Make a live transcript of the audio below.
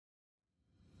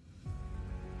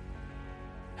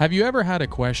Have you ever had a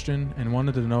question and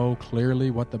wanted to know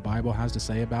clearly what the Bible has to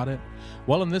say about it?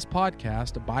 Well, in this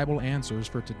podcast, Bible Answers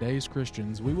for Today's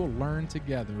Christians, we will learn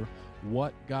together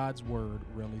what God's Word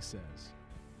really says.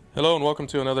 Hello and welcome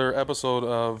to another episode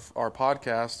of our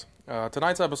podcast.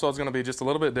 Tonight's episode is going to be just a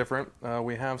little bit different.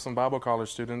 We have some Bible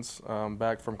college students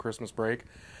back from Christmas break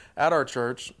at our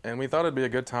church, and we thought it'd be a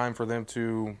good time for them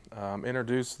to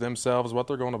introduce themselves, what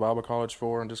they're going to Bible college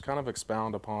for, and just kind of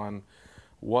expound upon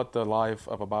what the life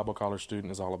of a Bible college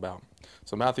student is all about.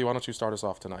 So Matthew, why don't you start us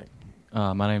off tonight?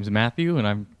 My name's Matthew, and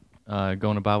I'm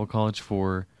going to Bible college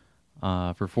for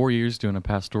 4 years doing a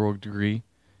pastoral degree,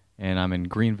 and I'm in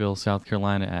Greenville, South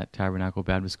Carolina at Tabernacle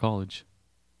Baptist College.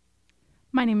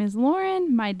 My name is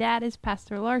Lauren. My dad is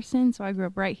Pastor Larson, so I grew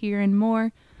up right here in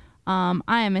Moore. I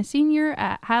am a senior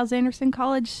at Hyles-Anderson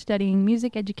College studying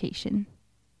music education.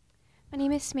 My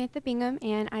name is Samantha Bingham,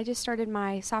 and I just started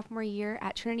my sophomore year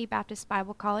at Trinity Baptist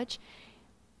Bible College,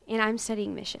 and I'm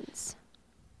studying missions.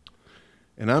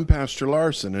 And I'm Pastor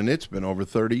Larson, and it's been over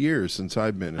 30 years since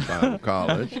I've been in Bible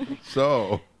college.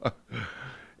 So,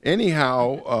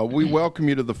 anyhow, we welcome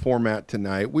you to the format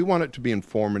tonight. We want it to be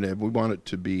informative. We want it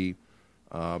to be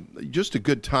just a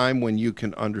good time when you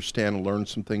can understand and learn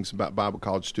some things about Bible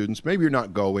college students. Maybe you're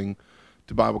not going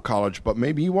to Bible college, but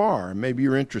maybe you are. Maybe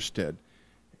you're interested.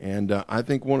 And I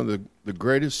think one of the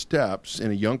greatest steps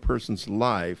in a young person's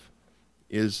life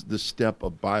is the step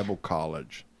of Bible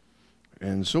college.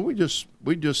 And so we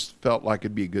just felt like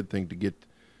it'd be a good thing to get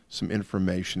some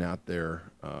information out there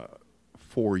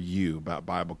for you about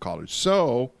Bible college.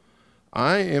 So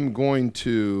I am going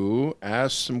to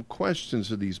ask some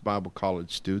questions of these Bible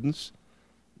college students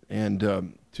and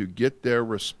to get their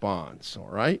response, all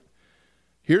right?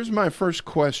 Here's my first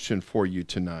question for you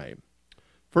tonight.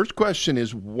 First question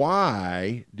is,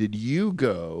 why did you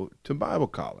go to Bible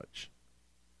college?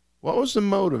 What was the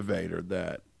motivator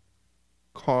that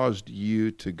caused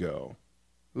you to go?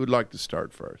 Who would like to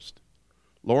start first?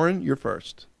 Lauren, you're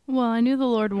first. Well, I knew the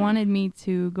Lord wanted me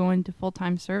to go into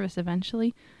full-time service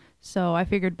eventually, so I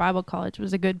figured Bible college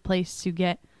was a good place to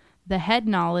get the head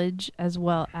knowledge as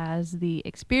well as the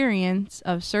experience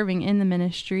of serving in the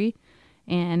ministry,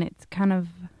 and it's kind of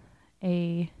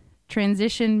a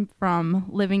transition from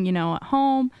living, at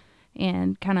home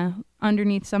and kind of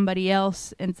underneath somebody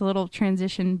else. And it's a little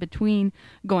transition between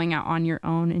going out on your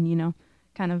own and,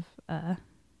 kind of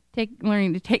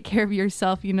learning to take care of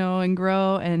yourself, and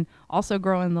grow, and also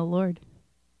grow in the Lord.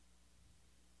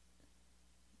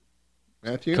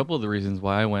 Matthew? A couple of the reasons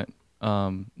why I went.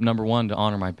 Number one, to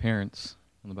honor my parents.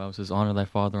 And the Bible says, honor thy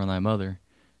father and thy mother.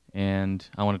 And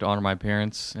I wanted to honor my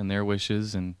parents and their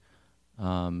wishes, and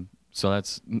so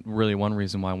that's really one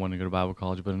reason why I wanted to go to Bible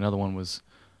college. But another one was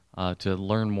to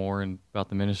learn more about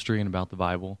the ministry and about the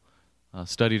Bible.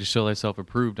 Study to show thyself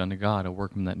approved unto God, a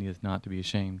workman that needeth not to be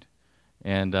ashamed.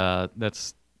 And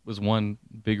was one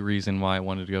big reason why I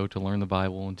wanted to go, to learn the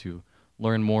Bible and to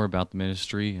learn more about the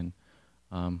ministry.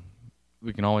 And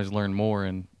we can always learn more,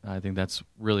 and I think that's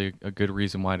really a good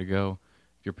reason why to go.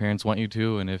 If your parents want you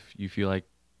to, and if you feel like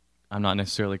I'm not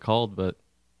necessarily called, but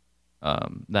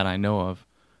that I know of,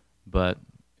 but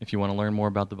if you want to learn more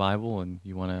about the Bible and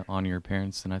you want to honor your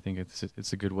parents, then I think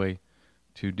it's a good way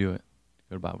to do it, to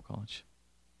go to Bible college.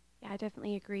 Yeah, I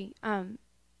definitely agree.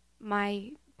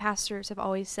 My pastors have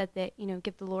always said that,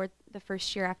 give the Lord the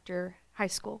first year after high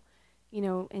school,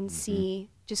 and see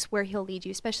just where he'll lead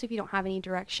you, especially if you don't have any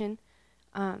direction.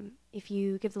 If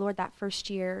you give the Lord that first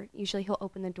year, usually he'll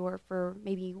open the door for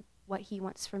maybe what he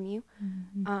wants from you.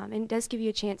 Mm-hmm. And it does give you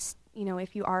a chance,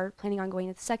 if you are planning on going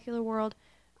to the secular world,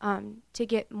 to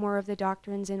get more of the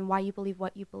doctrines and why you believe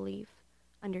what you believe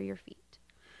under your feet.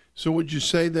 So would you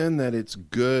say then that it's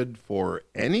good for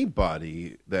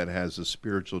anybody that has a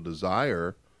spiritual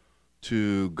desire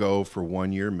to go for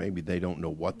 1 year? Maybe they don't know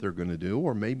what they're going to do,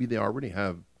 or maybe they already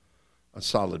have a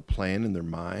solid plan in their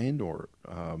mind, or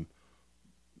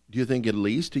do you think at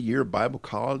least a year of Bible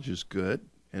college is good?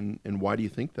 And why do you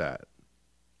think that?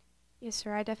 Yes,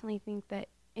 sir. I definitely think that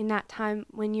in that time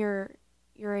when you're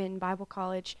in Bible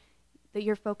college, that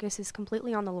your focus is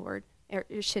completely on the Lord.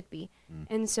 It should be.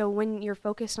 And so when you're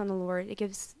focused on the Lord, it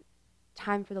gives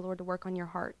time for the Lord to work on your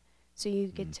heart. So you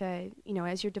get to,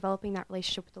 as you're developing that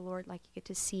relationship with the Lord, like, you get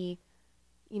to see,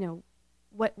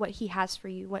 what he has for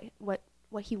you,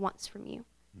 what he wants from you,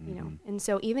 And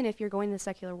so even if you're going to the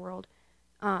secular world,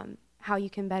 how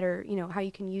you can better, how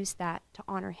you can use that to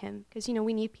honor him. Because,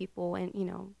 we need people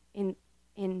and,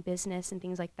 in business and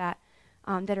things like that,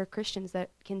 that are Christians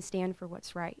that can stand for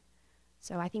what's right.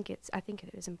 So I think it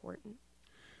is important.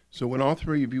 So when all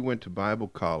three of you went to Bible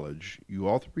college, you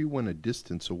all three went a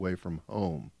distance away from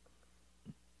home.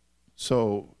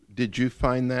 So, did you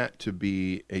find that to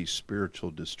be a spiritual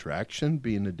distraction,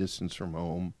 being a distance from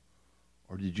home,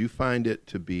 or did you find it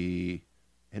to be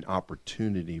an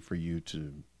opportunity for you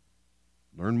to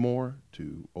learn more,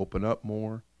 to open up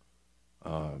more,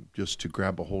 just to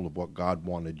grab a hold of what God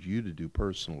wanted you to do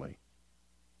personally?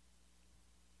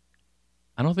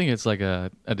 I don't think it's like a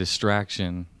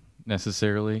distraction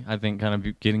necessarily. I think kind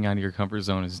of getting out of your comfort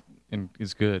zone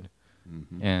is good.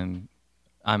 Mm-hmm. And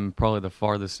I'm probably the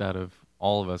farthest out of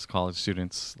all of us college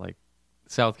students. Like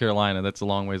South Carolina, that's a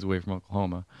long ways away from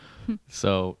Oklahoma.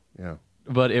 So, Yeah.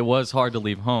 but it was hard to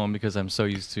leave home because I'm so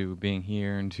used to being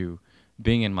here and to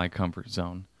being in my comfort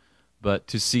zone. But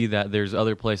to see that there's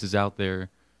other places out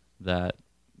there that,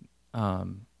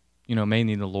 may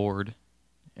need the Lord,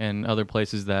 and other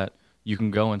places that you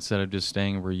can go instead of just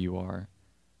staying where you are.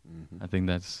 Mm-hmm. I think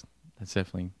that's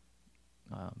definitely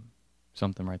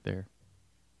something right there.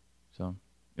 So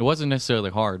it wasn't necessarily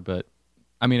hard, but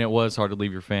I mean, it was hard to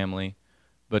leave your family,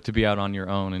 but to be out on your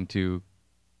own and to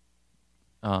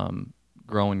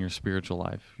grow in your spiritual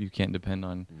life. You can't depend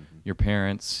on your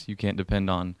parents. You can't depend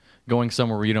on going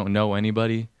somewhere where you don't know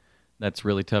anybody. That's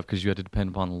really tough because you have to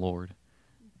depend upon the Lord,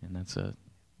 and that's a.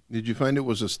 Did you find it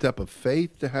was a step of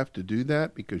faith to have to do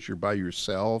that because you're by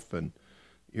yourself and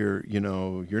you're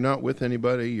not with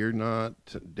anybody, you're not,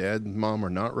 dad and mom are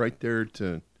not right there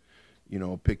to,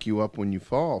 pick you up when you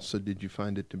fall. So did you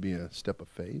find it to be a step of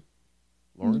faith,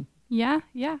 Lauren? Yeah,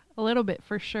 a little bit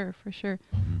for sure.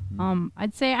 Mm-hmm.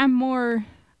 I'd say I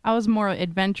was more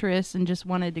adventurous and just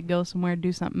wanted to go somewhere,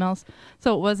 do something else.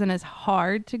 So it wasn't as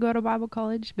hard to go to Bible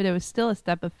college, but it was still a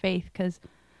step of faith because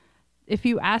if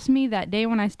you asked me that day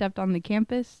when I stepped on the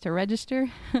campus to register,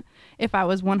 if I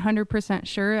was 100%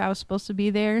 sure I was supposed to be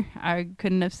there, I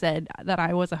couldn't have said that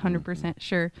I was 100%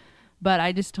 sure. But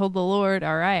I just told the Lord,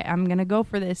 all right, I'm going to go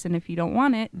for this. And if you don't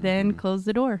want it, then close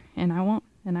the door. And I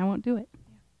won't do it.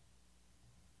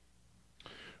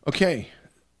 Okay.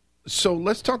 So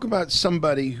let's talk about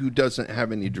somebody who doesn't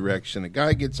have any direction. A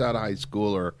guy gets out of high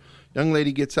school or a young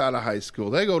lady gets out of high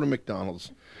school. They go to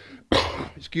McDonald's.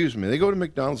 Excuse me. They go to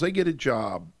McDonald's. They get a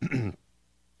job.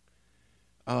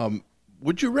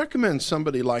 Would you recommend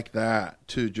somebody like that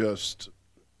to just,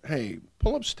 hey,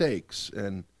 pull up stakes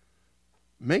and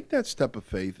make that step of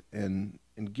faith and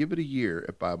give it a year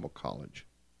at Bible college?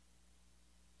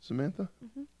 Samantha,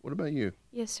 What about you?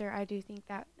 Yes, sir. I do think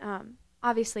that.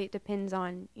 Obviously, it depends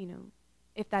on,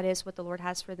 if that is what the Lord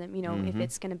has for them. If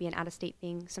it's going to be an out-of-state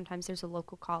thing, sometimes there's a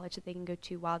local college that they can go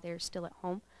to while they're still at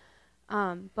home.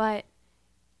 But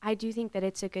I do think that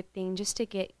it's a good thing just to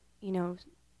get,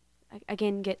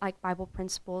 get like Bible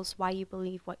principles, why you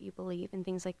believe what you believe, and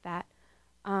things like that.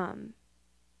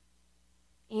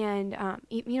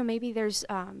 Maybe there's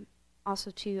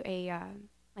also too a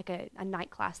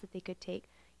night class that they could take,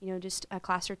 just a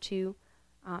class or two.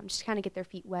 Just kind of get their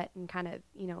feet wet and kind of,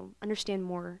 understand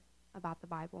more about the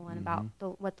Bible and about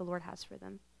what the Lord has for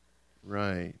them.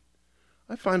 Right.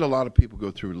 I find a lot of people go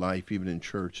through life, even in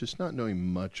church, just not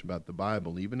knowing much about the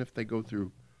Bible, even if they go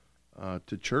through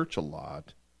to church a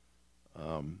lot.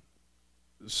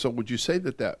 So would you say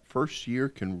that first year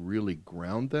can really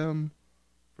ground them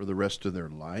for the rest of their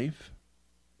life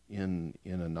in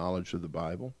a knowledge of the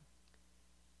Bible?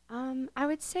 I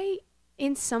would say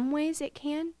in some ways it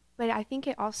can. But I think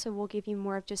it also will give you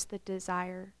more of just the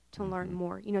desire to learn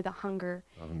more, the hunger.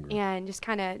 And just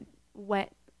kind of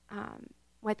whet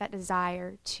that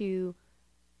desire to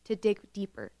dig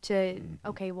deeper, to,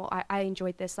 okay, well, I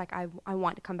enjoyed this, like, I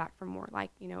want to come back for more, like,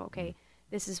 okay,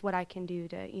 this is what I can do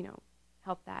to,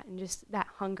 help that, and just that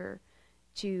hunger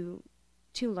to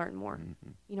learn more.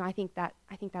 I think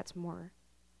that's more.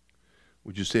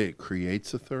 Would you say it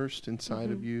creates a thirst inside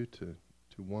of you to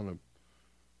want to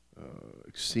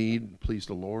exceed and please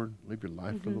the Lord, live your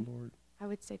life for the Lord? I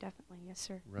would say definitely, yes,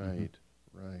 sir. Right.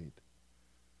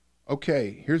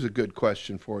 Okay, here's a good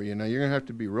question for you. Now, you're going to have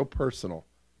to be real personal.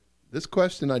 This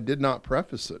question, I did not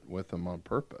preface it with them on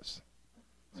purpose.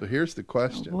 So here's the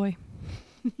question. Oh, boy.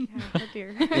 Oh,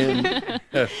 dear.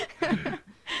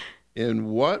 In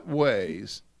what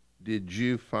ways did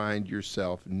you find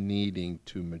yourself needing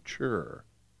to mature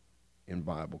in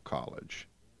Bible college?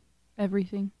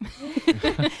 Everything.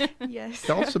 Yes.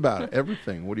 Tell us about it.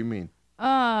 Everything. What do you mean?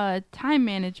 Time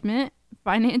management,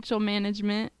 financial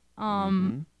management,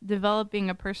 developing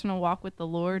a personal walk with the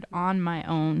Lord on my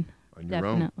own. On your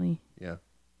definitely. own?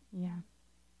 Yeah.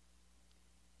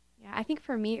 Yeah, I think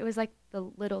for me it was like the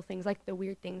little things, like the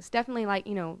weird things. Definitely like,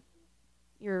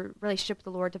 your relationship with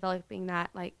the Lord, developing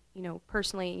that, like,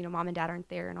 personally, mom and dad aren't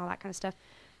there and all that kind of stuff.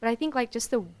 But I think like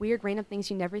just the weird random things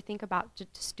you never think about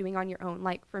just doing on your own.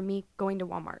 Like for me, going to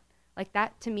Walmart. Like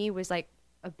that to me was like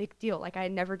a big deal. Like I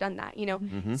had never done that, you know?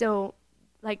 Mm-hmm. So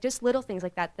like just little things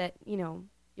like that, you know,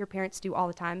 your parents do all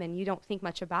the time and you don't think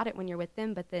much about it when you're with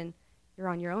them, but then you're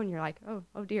on your own. You're like, oh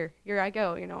dear, here I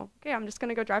go, you know, okay, I'm just going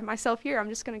to go drive myself here. I'm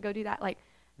just going to go do that. Like,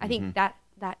 I think that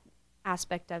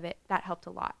aspect of it, that helped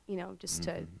a lot, you know, just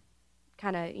to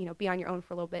kind of, you know, be on your own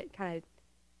for a little bit, kind of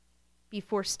be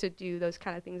forced to do those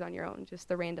kind of things on your own, just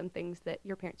the random things that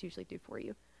your parents usually do for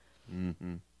you.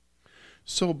 Mm-hmm.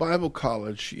 So Bible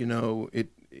college, you know,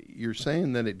 you're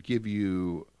saying that it give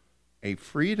you a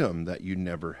freedom that you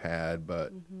never had,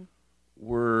 but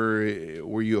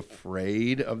were you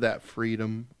afraid of that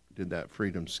freedom? Did that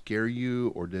freedom scare you,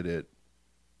 or did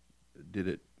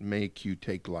it make you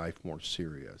take life more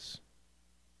serious?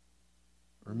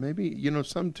 Or maybe, you know,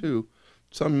 some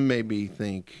maybe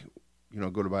think, you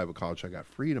know, go to Bible college, I got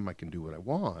freedom, I can do what I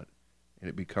want, and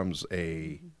it becomes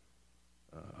an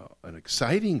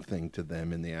exciting thing to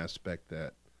them in the aspect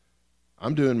that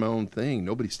I'm doing my own thing,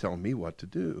 nobody's telling me what to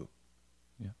do.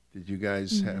 Yeah. Did you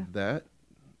guys have that?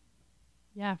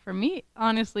 Yeah, for me,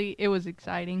 honestly, it was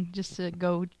exciting just to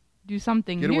go do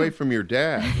something Get new. away from your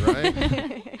dad,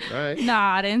 right? Right.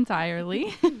 Not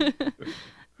entirely.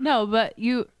 No, but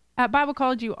at Bible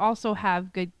college, you also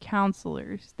have good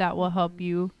counselors that will help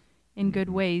you in good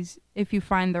ways if you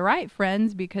find the right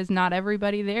friends, because not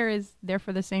everybody there is there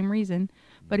for the same reason.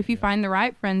 But if you find the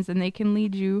right friends, then they can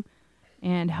lead you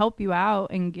and help you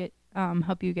out and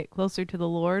help you get closer to the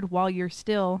Lord while you're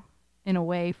still, in a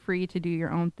way, free to do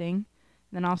your own thing.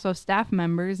 Then also staff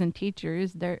members and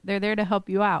teachers, they're there to help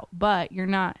you out, but you're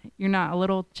not a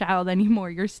little child anymore.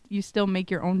 You still make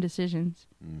your own decisions.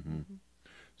 Mm-hmm.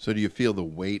 So do you feel the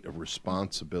weight of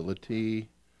responsibility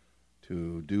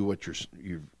to do what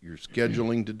you're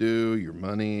scheduling to do, your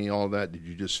money, all that? Did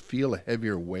you just feel a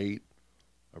heavier weight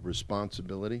of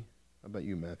responsibility? How about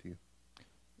you, Matthew?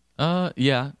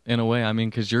 Yeah, in a way. I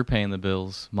mean, because you're paying the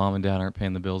bills. Mom and Dad aren't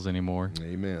paying the bills anymore.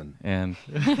 Amen. And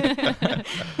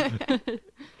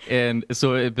and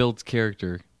so it builds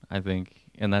character, I think,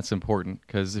 and that's important,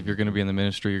 because if you're going to be in the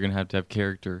ministry, you're going to have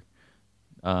character.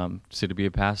 So to be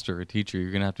a pastor, a teacher,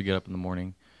 you're going to have to get up in the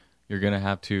morning. You're going to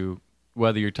have to,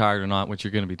 whether you're tired or not, which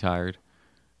you're going to be tired,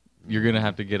 you're going to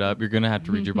have to get up. You're going to have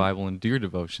to read your Bible and do your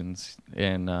devotions,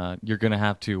 and you're going to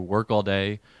have to work all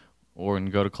day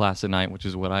and go to class at night, which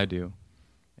is what I do.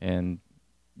 And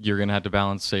you're going to have to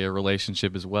balance, say, a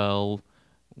relationship as well,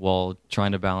 while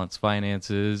trying to balance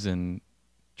finances and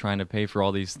trying to pay for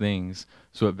all these things.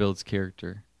 So it builds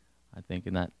character, I think,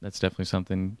 and that's definitely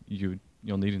something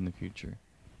you'll need in the future.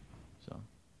 So,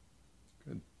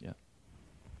 good. Yeah.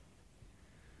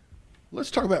 Let's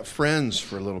talk about friends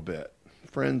for a little bit.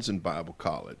 Friends in Bible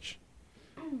college.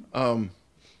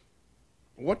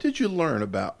 What did you learn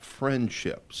about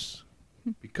friendships?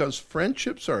 Because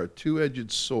friendships are a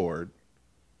two-edged sword.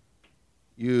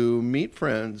 You meet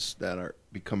friends that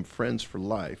become friends for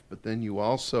life, but then you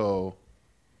also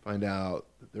find out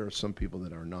that there are some people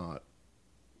that are not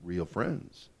real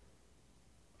friends.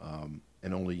 And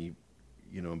only,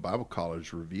 you know, Bible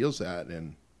college reveals that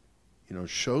and, you know,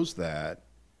 shows that.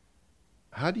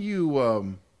 How do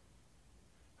you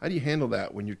handle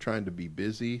that when you're trying to be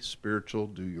busy, spiritual,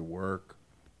 do your work,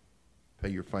 pay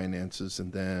your finances,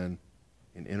 and then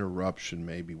an interruption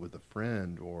maybe with a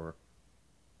friend or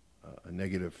a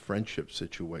negative friendship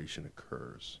situation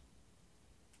occurs?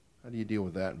 How do you deal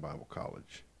with that in Bible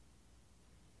college?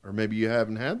 Or maybe you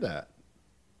haven't had that.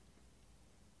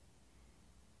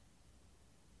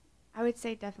 I would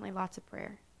say definitely lots of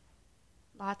prayer.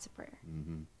 Lots of prayer.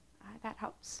 Mm-hmm. That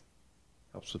helps.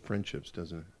 Helps with friendships,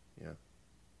 doesn't it? Yeah.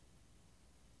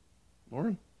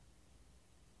 Lauren?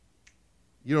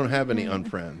 You don't have any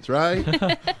unfriends,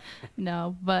 right?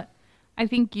 No, but I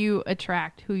think you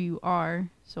attract who you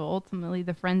are. So ultimately,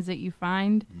 the friends that you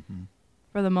find,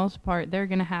 for the most part, they're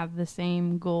going to have the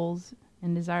same goals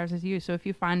and desires as you. So if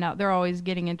you find out they're always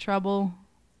getting in trouble,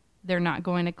 they're not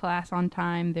going to class on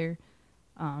time, they're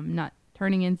not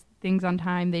turning in things on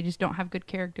time, they just don't have good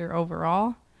character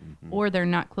overall, or they're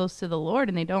not close to the Lord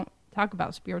and they don't talk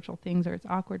about spiritual things, or it's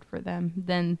awkward for them,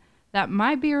 then that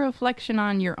might be a reflection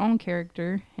on your own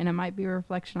character, and it might be a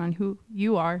reflection on who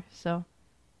you are. So,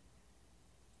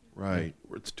 Right.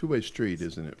 It's a two-way street,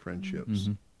 isn't it? Friendships.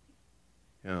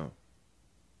 Yeah.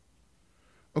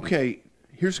 Okay,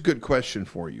 here's a good question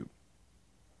for you.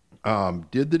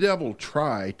 Did the devil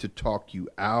try to talk you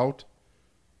out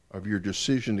of your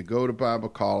decision to go to Bible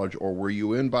college, or were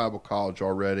you in Bible college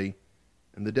already,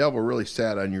 and the devil really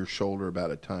sat on your shoulder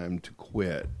about a time to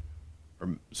quit?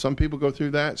 Or some people go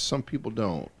through that, some people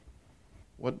don't.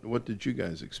 What did you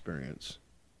guys experience?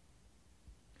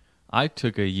 I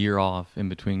took a year off in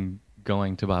between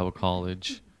going to Bible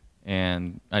college,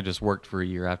 and I just worked for a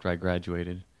year after I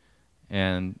graduated.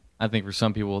 And I think for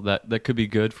some people that could be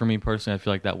good. For me personally, I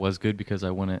feel like that was good because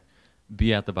I wouldn't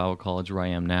be at the Bible college where I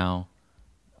am now.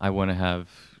 I wouldn't have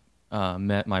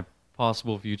met my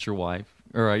possible future wife,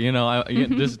 or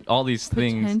just all these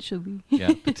things. Potentially.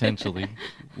 Yeah, potentially,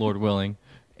 Lord willing.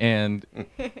 And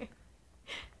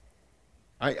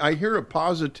I hear a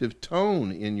positive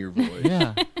tone in your voice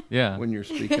yeah. when you're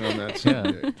speaking on that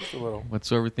subject. Just a little.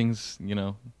 Whatsoever things,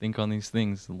 think on these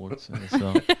things, the Lord says.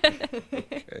 So.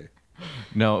 Okay.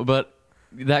 No, but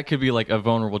that could be like a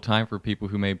vulnerable time for people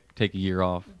who may take a year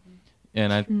off.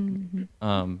 And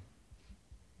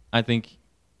I think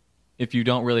if you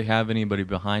don't really have anybody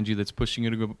behind you that's pushing you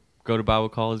to go to Bible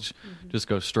college, just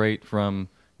go straight from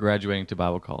graduating to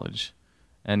Bible college.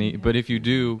 But if you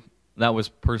do, that was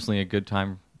personally a good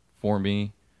time for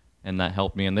me, and that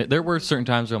helped me. And there were certain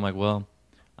times where I'm like, well,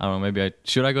 I don't know, maybe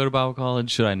should I go to Bible college?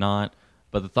 Should I not?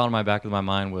 But the thought in my back of my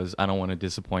mind was, I don't want to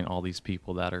disappoint all these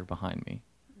people that are behind me.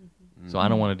 So I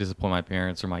don't want to disappoint my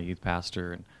parents or my youth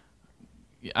pastor. And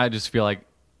I just feel like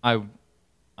I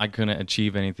couldn't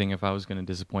achieve anything if I was going to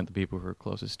disappoint the people who are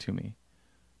closest to me.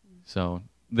 So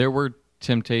there were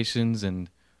temptations, and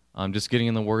just getting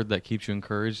in the Word that keeps you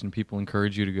encouraged, and people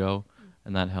encourage you to go,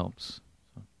 and that helps.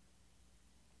 So.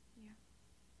 Yeah.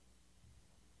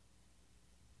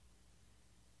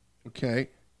 Okay.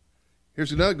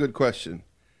 Here's another good question.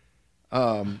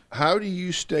 How do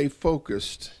you stay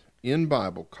focused in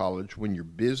Bible college when you're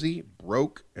busy,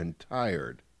 broke, and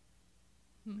tired?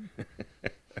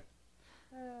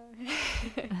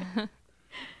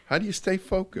 How do you stay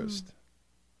focused?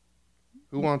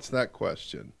 Who wants that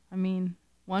question? I mean,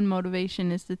 one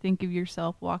motivation is to think of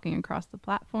yourself walking across the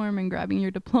platform and grabbing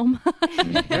your diploma.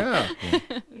 Yeah.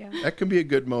 Yeah. That can be a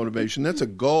good motivation. That's a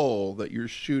goal that you're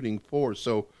shooting for,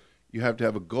 so you have to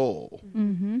have a goal.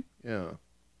 Mm-hmm. Yeah.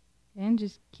 And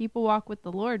just keep a walk with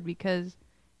the Lord, because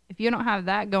if you don't have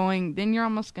that going, then you're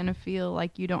almost going to feel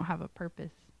like you don't have a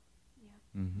purpose.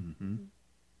 Mm-hmm.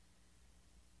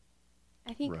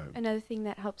 I think Right. another thing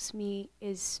that helps me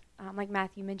is, like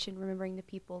Matthew mentioned, remembering the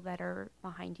people that are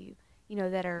behind you,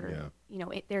 that are,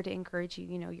 there to encourage you,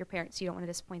 your parents, you don't want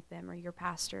to disappoint them, or your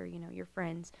pastor, your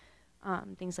friends,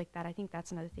 things like that. I think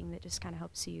that's another thing that just kind of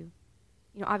helps you.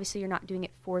 Obviously you're not doing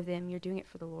it for them, you're doing it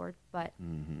for the Lord, but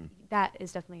that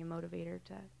is definitely a motivator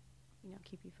to,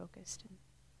 keep you focused.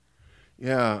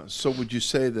 Yeah. So would you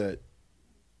say that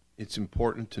it's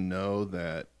important to know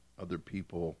that other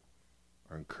people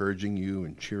are encouraging you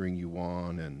and cheering you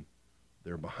on, and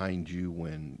they're behind you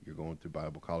when you're going through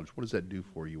Bible college? What does that do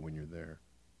for you when you're there?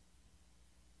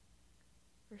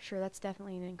 For sure, that's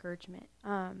definitely an encouragement.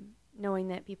 Knowing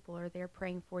that people are there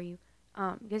praying for you.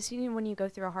 Because when you go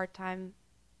through a hard time,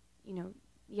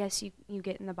 yes, you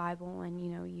get in the Bible and,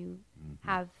 you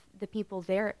have the people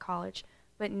there at college,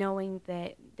 but knowing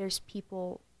that there's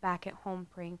people back at home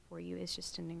praying for you is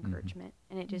just an encouragement,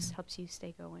 and it just helps you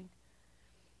stay going.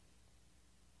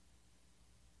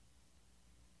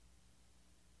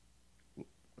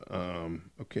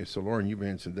 Okay, so Lauren, you've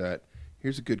answered that.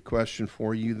 Here's a good question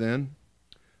for you then.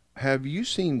 Have you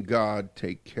seen God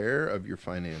take care of your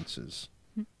finances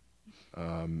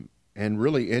and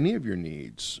really any of your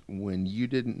needs when you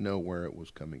didn't know where it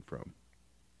was coming from?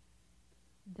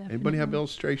 Definitely. Anybody have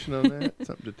illustration on that?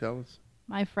 Something to tell us?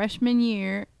 My freshman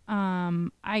year,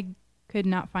 I could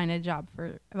not find a job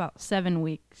for about 7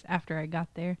 weeks after I got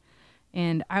there.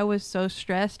 And I was so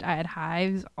stressed. I had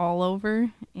hives all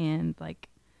over, and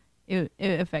it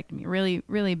affected me really,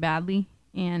 really badly,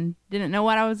 and didn't know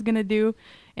what I was going to do.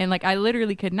 And I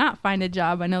literally could not find a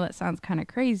job. I know that sounds kind of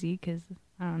crazy, because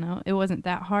I don't know, it wasn't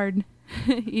that hard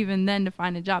even then to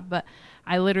find a job, but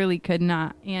I literally could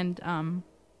not. And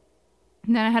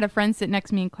then I had a friend sit next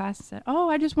to me in class and said, "Oh,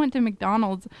 I just went to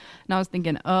McDonald's." And I was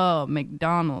thinking, oh,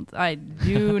 McDonald's. I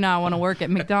do not want to work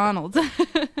at McDonald's.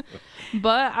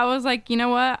 But I was like, you know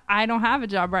what? I don't have a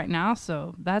job right now,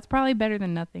 so that's probably better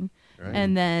than nothing. Right.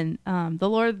 And then the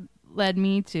Lord led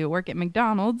me to work at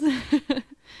McDonald's.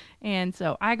 And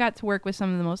so I got to work with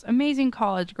some of the most amazing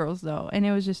college girls, though. And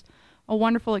it was just a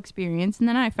wonderful experience. And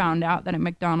then I found out that at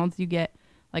McDonald's you get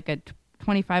a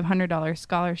 $2,500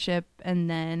 scholarship. And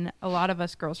then a lot of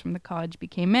us girls from the college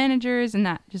became managers, and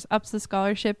that just ups the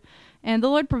scholarship. And the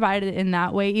Lord provided it in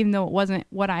that way, even though it wasn't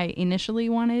what I initially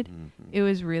wanted. It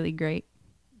was really great.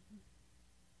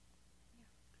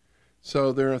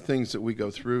 So there are things that we go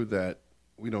through that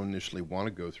we don't initially want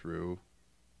to go through.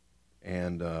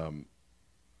 And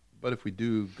but if we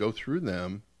do go through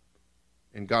them,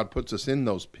 and God puts us in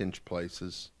those pinch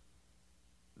places,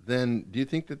 then do you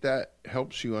think that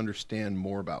helps you understand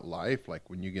more about life? Like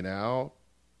when you get out,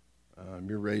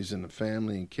 you're raising a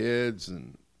family and kids,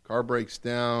 and car breaks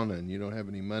down, and you don't have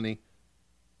any money.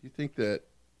 Do you think that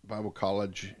Bible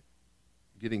college,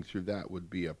 getting through that, would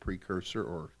be a precursor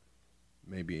or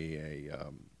maybe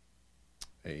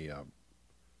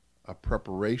a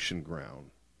preparation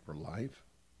ground for life?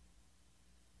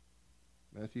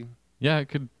 Matthew? Yeah, it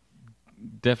could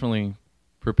definitely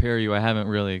prepare you. I haven't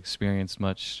really experienced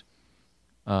much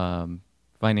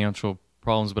financial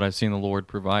problems, but I've seen the Lord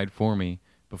provide for me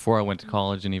before I went to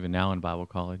college and even now in Bible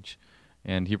college.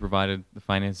 And he provided the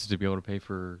finances to be able to pay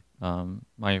for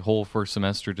my whole first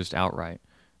semester just outright,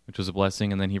 which was a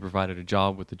blessing. And then he provided a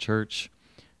job with the church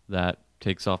that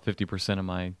takes off 50% of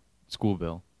my school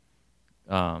bill.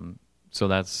 So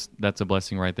that's a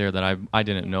blessing right there that I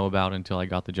didn't know about until I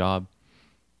got the job.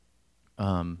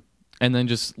 And then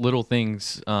just little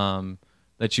things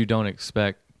that you don't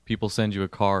expect. People send you a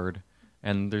card,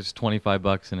 and there's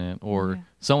 $25 in it, or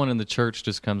someone in the church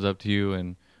just comes up to you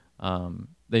and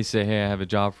they say, "Hey, I have a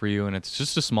job for you," and it's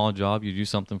just a small job. You do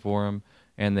something for them,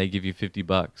 and they give you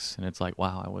 $50, and it's like,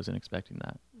 wow, I wasn't expecting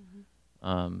that.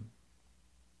 Mm-hmm.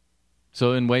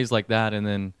 So in ways like that, and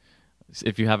then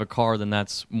if you have a car, then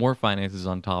that's more finances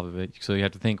on top of it. So you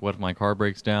have to think, what if my car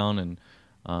breaks down? And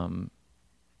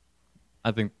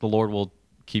I think the Lord will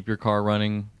keep your car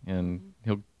running, and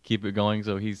he'll keep it going.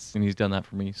 So he's done that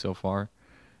for me so far.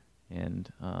 And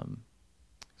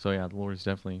so yeah, the Lord has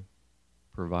definitely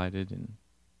provided. And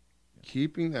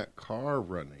keeping that car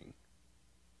running.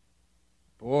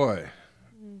 Boy.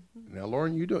 Mm-hmm. Now,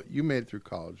 Lauren, you made it through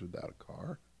college without a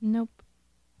car. Nope.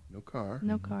 No car.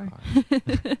 No car.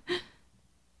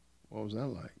 What was that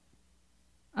like?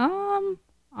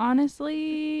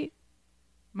 Honestly,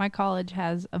 my college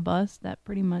has a bus that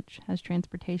pretty much has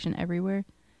transportation everywhere,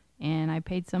 and I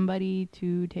paid somebody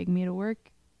to take me to work,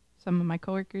 some of my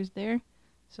coworkers there,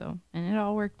 and it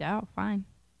all worked out fine,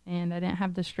 and I didn't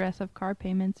have the stress of car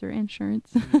payments or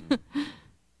insurance.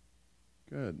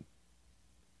 Good.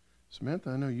 Samantha,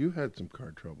 I know you had some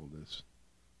car trouble this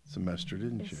semester,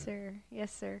 didn't you?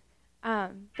 Yes, sir.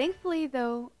 Thankfully,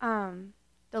 though,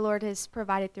 the Lord has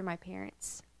provided through my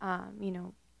parents.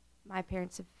 My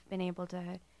parents have been able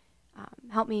to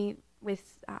help me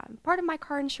with part of my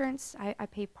car insurance. I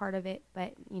pay part of it,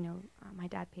 but, my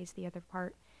dad pays the other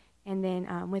part. And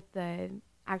then with the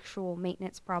actual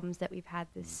maintenance problems that we've had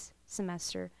this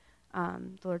semester,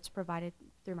 the Lord's provided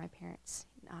through my parents.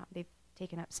 They've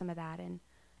taken up some of that, and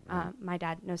my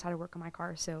dad knows how to work on my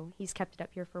car, so he's kept it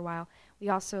up here for a while.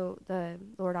 The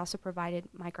Lord also provided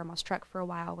my grandma's truck for a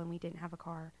while when we didn't have a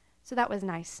car, so that was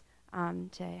nice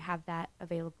to have that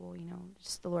available.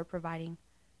 Just the Lord providing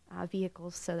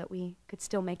vehicles so that we could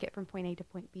still make it from point A to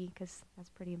point B, because that's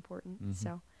pretty important. Mm-hmm.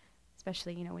 So,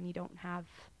 especially when you don't have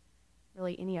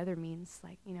really any other means,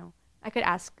 like I could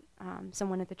ask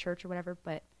someone at the church or whatever,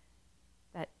 but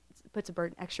that puts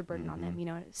extra burden on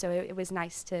them. So it was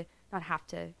nice to not have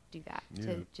to do that,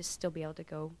 to just still be able to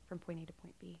go from point A to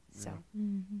point B. Yeah. So,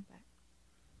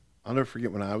 I'll never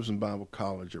forget when I was in Bible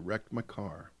college, I wrecked my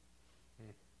car,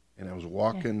 and I was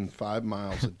walking 5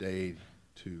 miles a day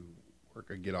to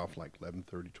work. I'd get off like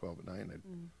 11:30, 12 at night, and I'd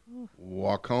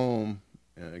walk home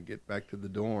and I'd get back to the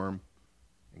dorm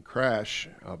and crash.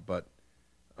 But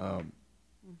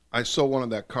I sold one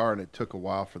of that car, and it took a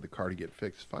while for the car to get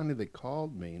fixed. Finally, they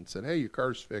called me and said, "Hey, your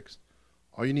car's fixed.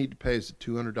 All you need to pay is a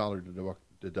 $200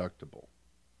 deductible."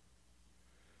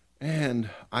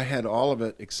 And I had all of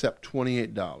it except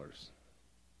 $28.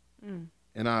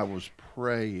 And I was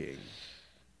praying,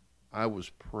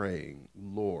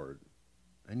 Lord,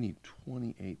 I need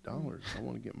 $28. I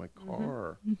want to get my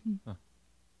car.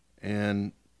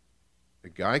 And the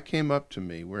guy came up to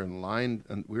me. We're in line,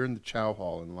 and we're in the chow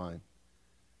hall in line.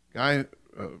 Guy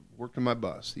worked on my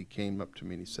bus. He came up to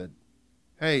me and he said,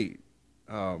 "Hey,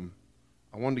 I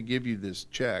wanted to give you this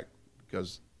check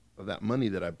because of that money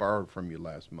that I borrowed from you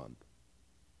last month."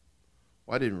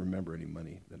 Well, I didn't remember any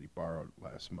money that he borrowed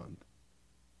last month.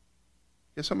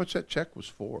 Guess how much that check was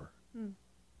for?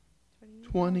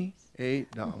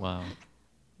 $28.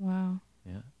 Wow.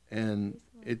 Yeah. And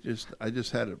I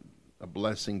just had a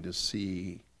blessing to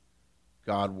see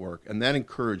God work. And that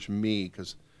encouraged me,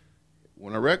 because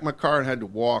when I wrecked my car and had to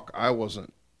walk, I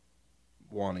wasn't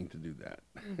wanting to do that.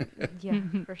 Yeah,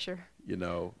 for sure.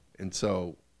 And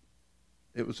so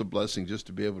it was a blessing just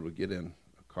to be able to get in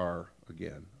a car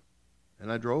again.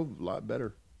 And I drove a lot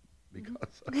better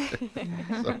because of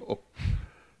it.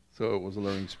 So it was a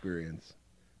learning experience.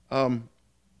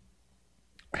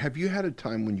 Have you had a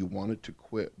time when you wanted to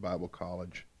quit Bible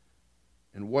college?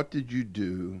 And what did you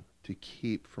do to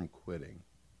keep from quitting?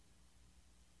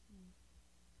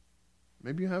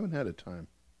 Maybe you haven't had a time.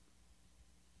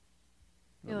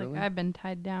 I feel Not like really? I've been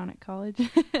tied down at college.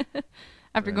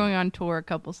 After Right. going on tour a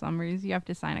couple summers, you have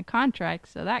to sign a contract,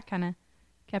 so that kind of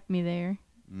kept me there.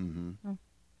 Mm-hmm.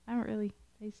 I haven't really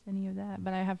faced any of that,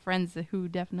 but I have friends who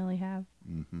definitely have.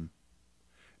 Mm-hmm.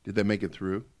 Did they make it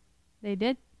through? They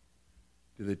did.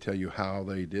 Did they tell you how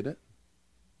they did it?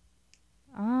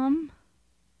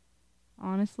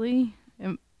 Honestly,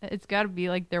 it's got to be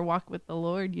like their walk with the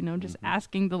Lord, just Mhm.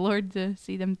 asking the Lord to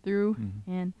see them through. Mhm.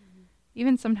 And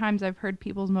even sometimes I've heard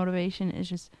people's motivation is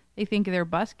just they think they're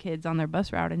bus kids on their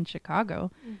bus route in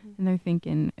Chicago, and they're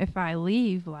thinking, if I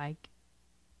leave, like,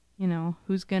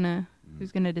 who's gonna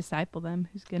disciple them?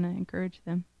 Who's gonna encourage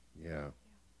them? Yeah.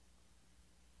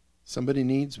 Somebody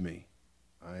needs me.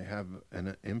 I have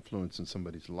an influence in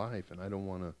somebody's life, and I don't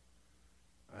want to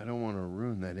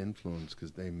ruin that influence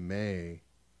because they may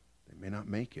not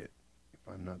make it if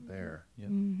I'm not there. Yep.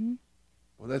 Mm-hmm.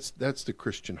 Well, that's the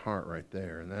Christian heart right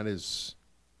there, and that is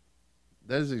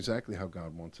exactly how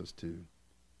God wants us to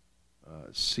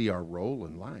see our role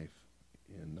in life,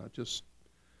 and not just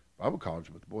Bible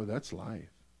college, but boy, that's life.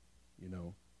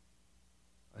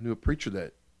 I knew a preacher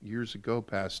that years ago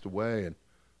passed away, and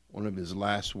one of his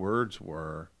last words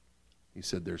were, he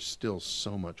said, "There's still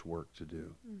so much work to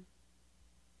do,"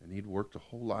 and he'd worked a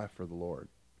whole life for the Lord,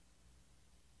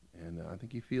 and I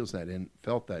think he felt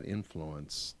that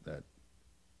influence that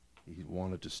he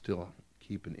wanted to still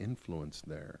keep an influence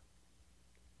there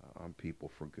on people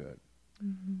for good.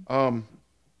 Mm-hmm.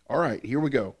 All right, here we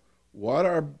go. What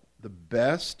are the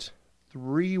best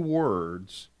 3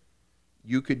 words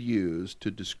you could use to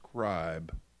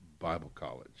describe Bible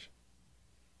college?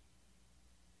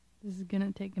 This is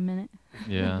gonna take a minute.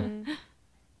 Yeah. What are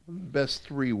the best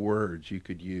 3 words you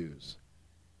could use?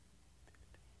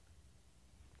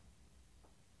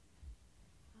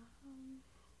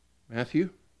 Matthew?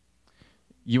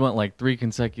 You want like 3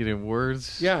 consecutive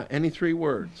words? Yeah, any 3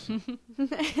 words.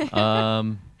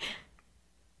 Um,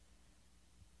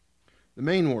 The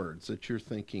main words that you're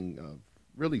thinking of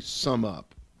really sum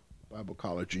up Bible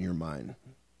college in your mind.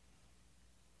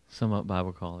 sum up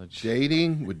Bible college.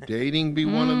 Dating? Would dating be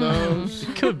one of those?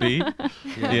 Could be.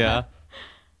 Yeah.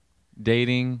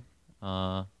 Dating,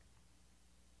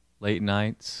 late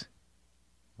nights.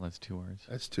 Well, that's 2 words.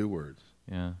 That's 2 words.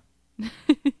 Yeah.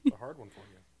 It's a hard one for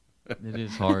you. It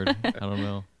is hard. I don't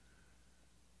know.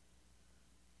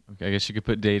 Okay, I guess you could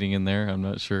put dating in there. I'm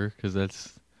not sure because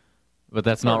that's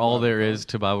not all there is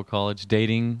to Bible college.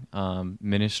 Dating,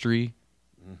 ministry,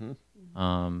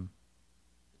 Mm-hmm.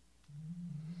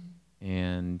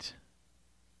 and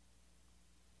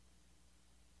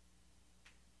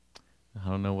I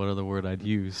don't know what other word I'd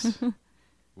use.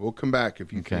 We'll come back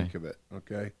if you Okay. think of it.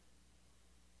 Okay,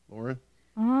 Lauren.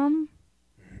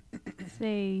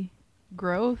 Say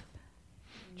growth,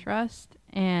 trust,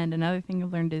 and another thing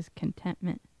I've learned is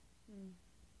contentment.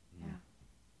 Yeah.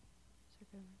 Those are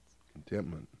good ones.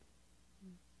 Contentment.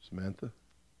 Samantha.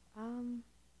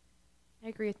 I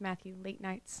agree with Matthew. Late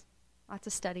nights, lots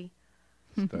of study.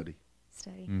 Study.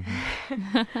 Study.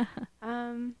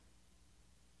 Mhm.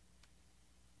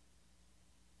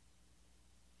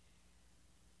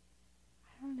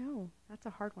 I don't know. That's a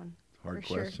hard one. Hard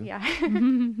for question. Sure.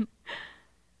 Yeah.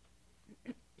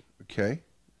 Okay.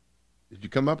 Did you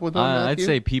come up with one, I'd Matthew?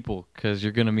 say people because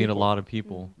you're going to meet a People. lot of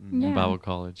people Mhm. Yeah. in Bible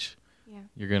college. Yeah.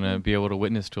 You're going to be able to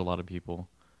witness to a lot of people.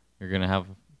 You're going to have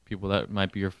people that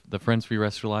might be the friends for your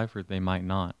rest of your life, or they might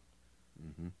not.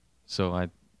 Mhm. So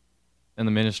and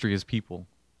the ministry is people,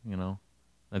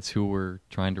 That's who we're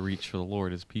trying to reach for the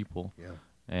Lord is people. Yeah.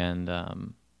 And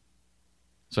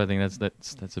so I think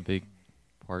that's a big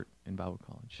part in Bible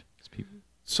college is people.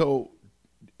 So,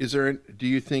 do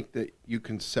you think that you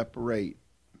can separate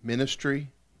ministry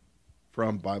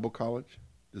from Bible college?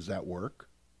 Does that work?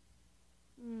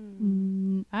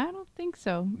 I don't think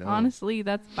so. No. Honestly,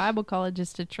 that's Bible college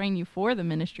is to train you for the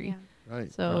ministry. Yeah.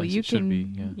 Right. So At least you it should can,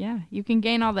 be, you can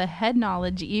gain all the head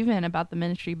knowledge even about the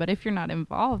ministry, but if you're not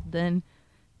involved, then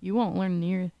you won't learn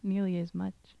nearly as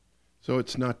much. So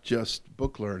it's not just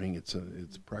book learning; it's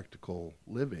practical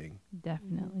living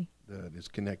Definitely. that is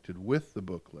connected with the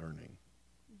book learning.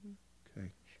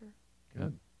 Okay. Sure.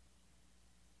 Good.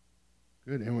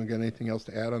 Good. Anyone got anything else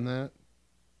to add on that?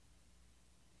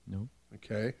 Nope.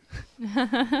 Okay.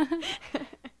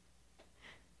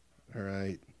 All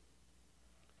right.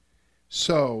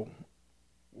 So,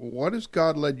 what has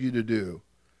God led you to do?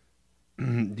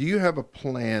 Do you have a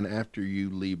plan after you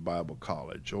leave Bible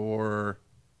college? Or,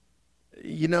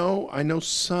 I know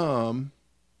some,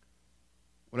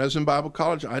 when I was in Bible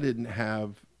college, I knew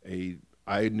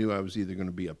I was either going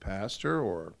to be a pastor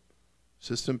or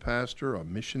assistant pastor, a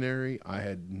missionary. I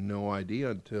had no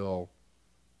idea until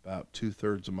about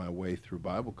 2/3 of my way through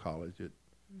Bible college. It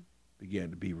began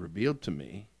to be revealed to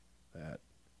me that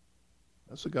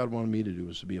that's what God wanted me to do,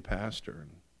 was to be a pastor.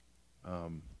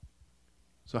 And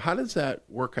so how does that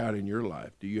work out in your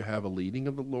life? Do you have a leading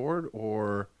of the Lord,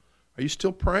 or are you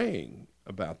still praying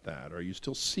about that? Are you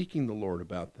still seeking the Lord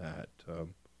about that?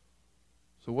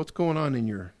 So what's going on in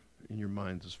your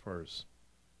minds as far as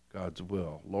God's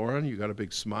will? Lauren, you got a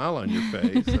big smile on your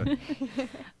face.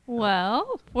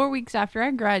 Well, 4 weeks after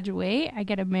I graduate, I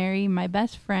get to marry my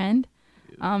best friend,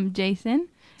 Jason,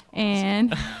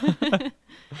 and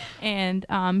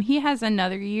and he has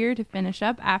another year to finish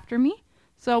up after me.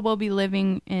 So we'll be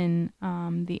living in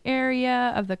the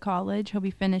area of the college. He'll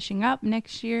be finishing up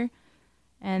next year,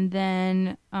 and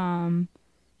then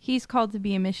he's called to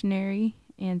be a missionary.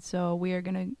 And so we are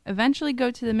going to eventually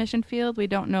go to the mission field. We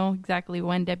don't know exactly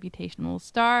when deputation will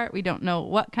start. We don't know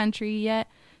what country yet.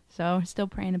 So we're still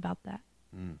praying about that.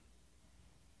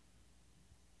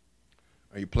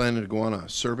 Are you planning to go on a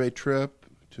survey trip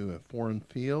to a foreign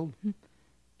field?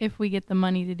 If we get the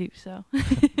money to do so.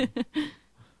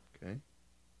 Okay.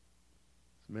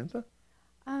 Samantha?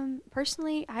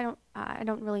 Personally, I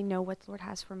don't really know what the Lord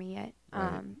has for me yet.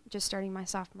 Right. Just starting my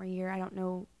sophomore year, I don't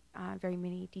know very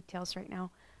many details right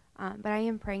now. But I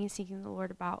am praying and seeking the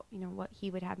Lord about, what He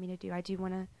would have me to do. I do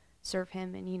want to serve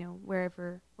Him, and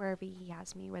wherever He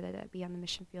has me, whether that be on the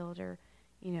mission field or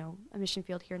a mission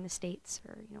field here in the States,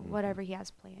 or whatever He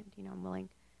has planned. I'm willing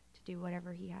to do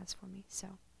whatever He has for me. So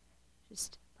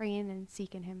just praying and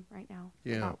seeking Him right now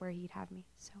about where He'd have me.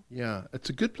 So yeah, it's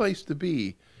a good place to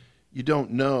be. You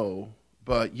don't know,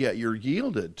 but yet you're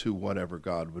yielded to whatever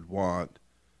God would want.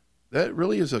 That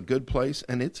really is a good place,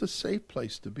 and it's a safe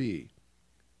place to be,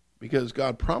 because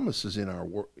God promises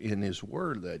in His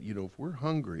Word that if we're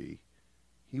hungry,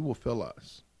 He will fill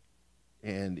us,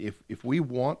 and if we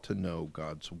want to know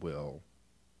God's will,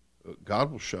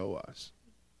 God will show us.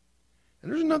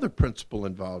 And there's another principle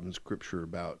involved in Scripture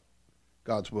about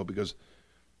God's will, because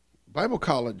Bible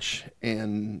college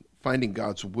and finding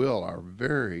God's will are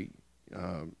very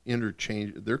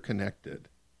interchangeable. They're connected,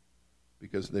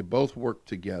 because they both works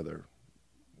together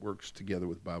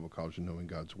with Bible college and knowing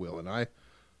God's will. And I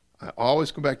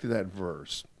always go back to that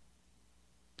verse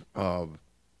of,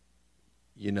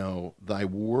 thy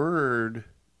word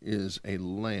is a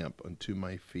lamp unto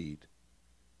my feet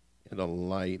and a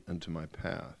light unto my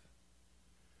path.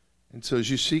 And so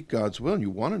as you seek God's will and you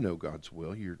want to know God's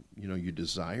will, you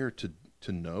desire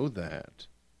to know that,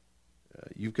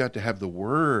 you've got to have the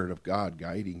word of God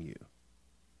guiding you.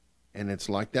 And it's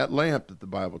like that lamp that the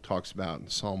Bible talks about in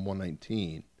Psalm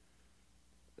 119.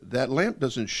 That lamp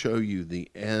doesn't show you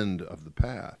the end of the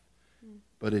path,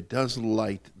 but it does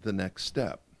light the next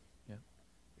step. Yeah.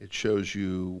 It shows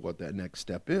you what that next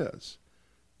step is,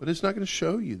 but it's not going to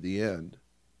show you the end.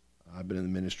 I've been in the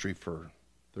ministry for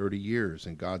 30 years,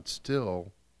 and God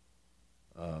still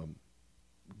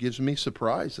gives me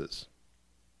surprises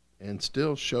and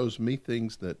still shows me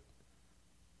things that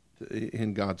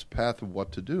in God's path of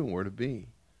what to do and where to be.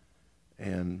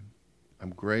 And I'm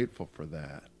grateful for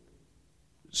that.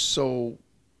 So,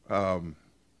 how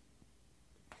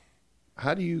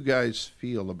do you guys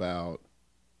feel about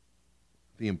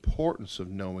the importance of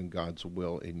knowing God's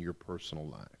will in your personal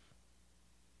life?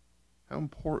 How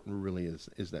important really is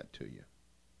that to you?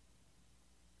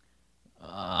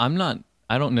 I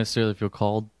don't necessarily feel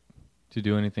called to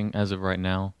do anything as of right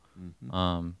now.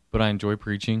 But I enjoy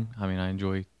preaching. I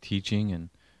enjoy teaching and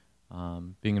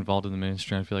being involved in the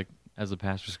ministry. I feel like as a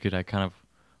pastor's kid,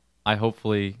 I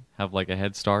hopefully have like a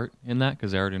head start in that,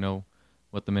 because I already know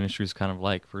what the ministry is kind of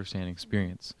like, firsthand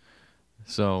experience.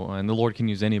 So, and the Lord can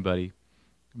use anybody,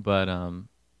 but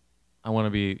I want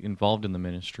to be involved in the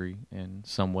ministry in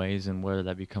some ways, and whether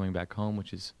that be coming back home,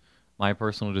 which is my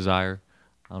personal desire.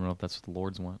 I don't know if that's what the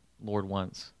Lord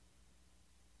wants.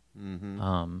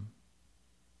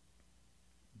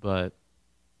 But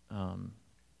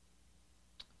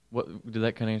what did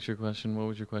that kind of answer your question? What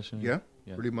was your question? Yeah.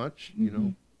 Pretty much.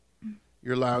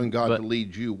 You're allowing God to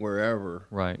lead you wherever,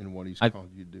 right, in what He's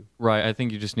called you to do. Right. I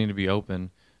think you just need to be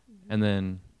open, and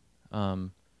then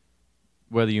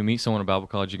whether you meet someone at Bible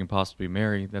college you can possibly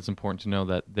marry, that's important to know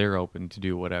that they're open to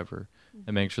do whatever,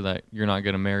 and make sure that you're not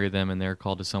going to marry them and they're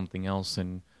called to something else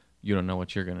and you don't know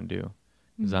what you're going to do,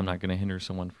 because I'm not going to hinder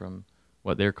someone from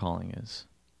what their calling is.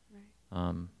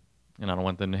 And I don't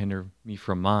want them to hinder me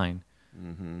from mine.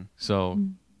 So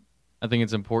I think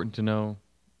it's important to know.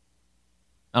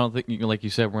 I don't think, like you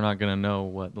said, we're not going to know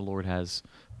what the Lord has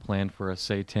planned for us,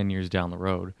 say, 10 years down the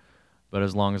road. But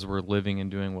as long as we're living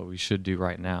and doing what we should do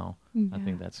right now, I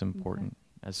think that's important,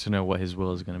 as to know what his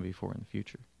will is going to be for in the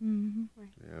future. Mm-hmm.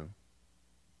 Yeah.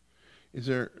 Is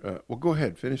there? Well, go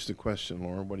ahead. Finish the question,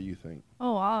 Lauren. What do you think?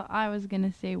 Oh, all I was going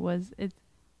to say was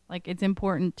it's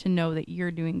important to know that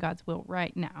you're doing God's will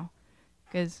right now.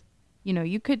 Because,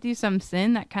 you could do some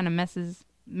sin that kind of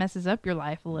messes up your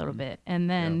life a little bit. And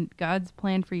then God's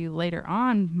plan for you later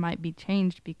on might be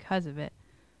changed because of it.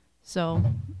 So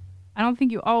I don't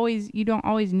think you don't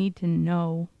always need to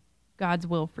know God's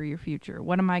will for your future.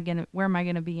 Where am I going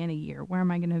to be in a year? Where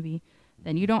am I going to be?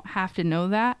 Then you don't have to know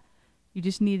that. You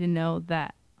just need to know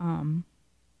that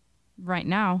right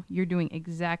now you're doing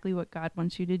exactly what God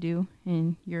wants you to do,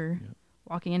 and you're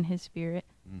walking in his spirit.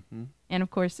 Mm-hmm. And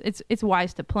of course, it's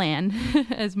wise to plan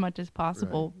as much as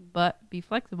possible, but be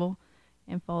flexible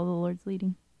and follow the Lord's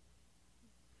leading.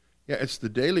 Yeah, it's the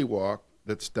daily walk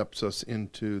that steps us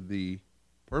into the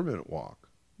permanent walk.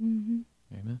 Mm-hmm.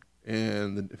 Amen.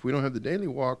 And if we don't have the daily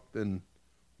walk, then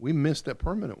we miss that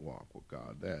permanent walk with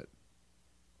God, that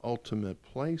ultimate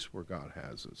place where God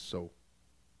has us. So,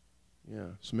 yeah.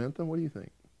 Samantha, what do you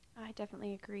think? I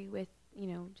definitely agree with,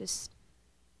 just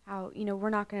how, we're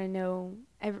not going to know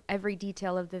every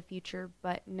detail of the future,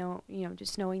 but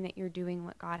just knowing that you're doing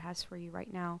what God has for you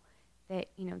right now, that,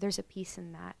 there's a peace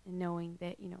in that, and knowing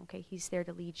that, okay, he's there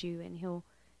to lead you, and he'll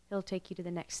take you to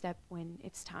the next step when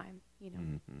it's time,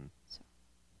 Mm-hmm.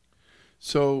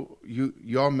 So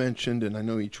you all mentioned, and I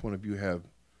know each one of you have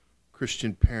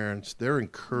Christian parents. They're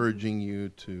encouraging you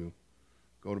to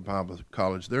go to Bible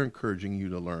college. They're encouraging you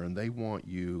to learn. They want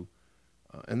you,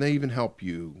 and they even help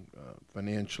you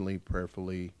financially,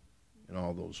 prayerfully, in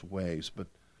all those ways. But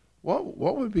what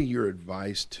would be your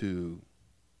advice to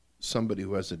somebody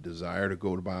who has a desire to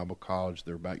go to Bible college?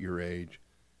 They're about your age,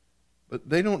 but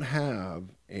they don't have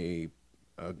a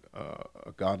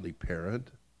godly parent.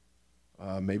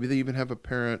 Maybe they even have a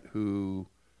parent who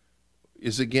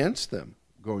is against them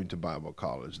going to Bible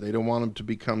college. They don't want them to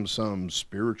become some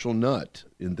spiritual nut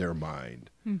in their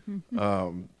mind.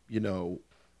 Mm-hmm.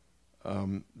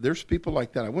 There's people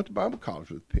like that. I went to Bible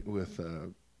college with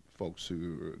folks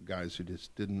guys who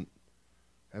just didn't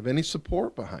have any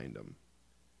support behind them.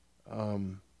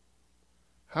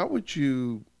 How would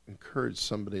you encourage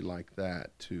somebody like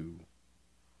that to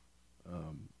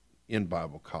in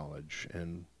Bible college,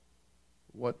 and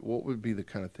what would be the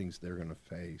kind of things they're going to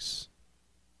face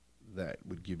that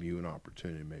would give you an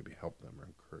opportunity to maybe help them or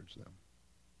encourage them?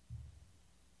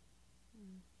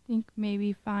 I think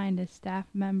maybe find a staff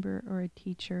member or a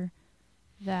teacher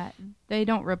that they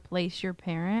don't replace your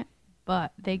parent,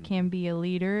 but they can be a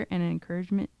leader and an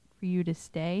encouragement for you to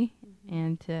stay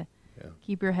and to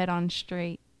keep your head on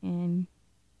straight and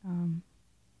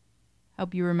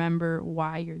help you remember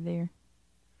why you're there.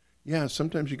 Yeah,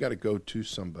 sometimes you got to go to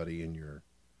somebody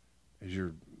as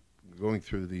you're going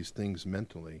through these things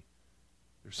mentally.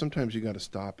 There's sometimes you got to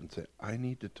stop and say, I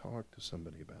need to talk to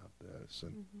somebody about this,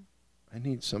 and I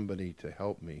need somebody to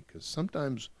help me, because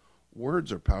sometimes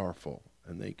words are powerful,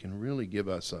 and they can really give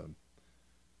us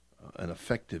an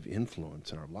effective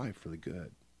influence in our life for the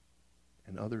good.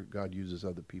 And God uses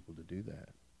other people to do that.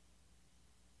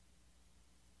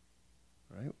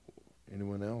 Right?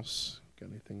 Anyone else got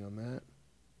anything on that?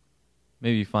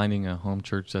 Maybe finding a home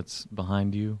church that's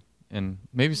behind you, and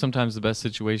maybe sometimes the best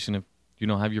situation, if you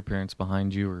don't have your parents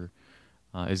behind you, or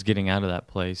is getting out of that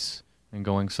place and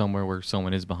going somewhere where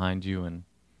someone is behind you, and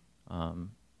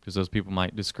because those people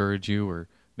might discourage you, or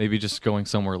maybe just going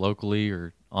somewhere locally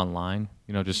or online,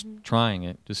 just trying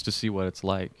it just to see what it's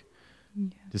like,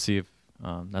 to see if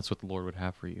that's what the Lord would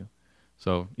have for you.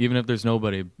 So even if there's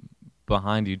nobody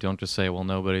behind you, don't just say, well,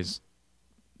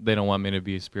 they don't want me to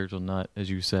be a spiritual nut, as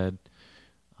you said.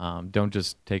 Don't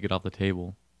just take it off the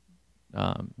table.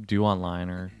 Do online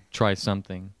or try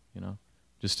something,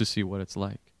 just to see what it's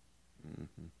like.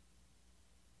 Mm-hmm.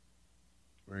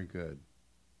 Very good.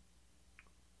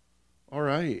 All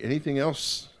right. Anything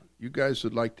else you guys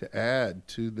would like to add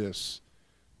to this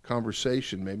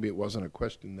conversation? Maybe it wasn't a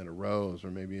question that arose,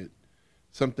 or maybe it's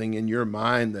something in your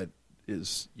mind that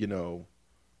is,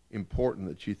 important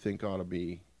that you think ought to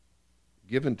be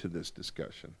given to this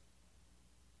discussion.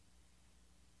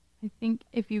 I think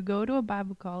if you go to a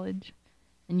Bible college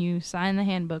and you sign the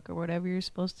handbook or whatever you're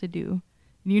supposed to do,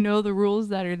 and you know the rules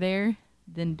that are there,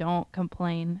 then don't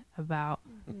complain about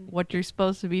what you're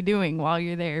supposed to be doing while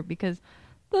you're there, because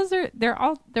they're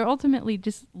ultimately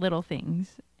just little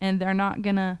things, and they're not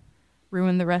gonna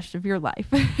ruin the rest of your life.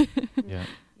 Yeah.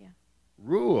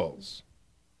 Rules.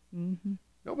 Mm-hmm.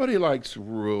 Nobody likes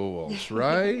rules,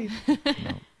 right?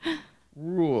 No.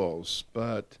 Rules,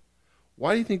 but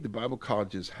why do you think the Bible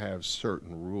colleges have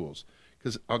certain rules?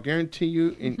 Because I'll guarantee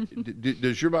you,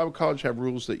 does your Bible college have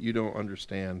rules that you don't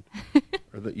understand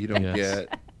or that you don't Yes.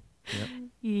 get? Yep.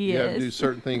 You have to do Yes.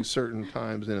 certain things certain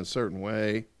times in a certain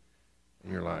way.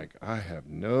 And you're like, I have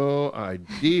no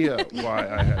idea why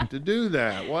I have to do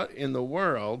that. What in the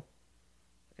world?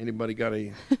 Anybody got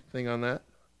anything on that?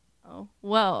 Oh,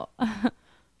 well,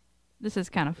 this is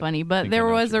kind of funny, but think I there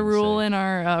know what was you're a gonna rule say. in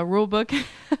our rule book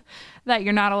that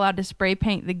you're not allowed to spray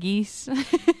paint the geese.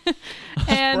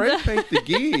 And Spray paint the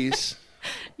geese.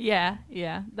 yeah,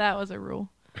 that was a rule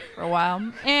for a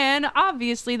while. And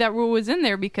obviously that rule was in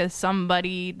there because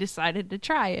somebody decided to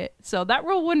try it. So that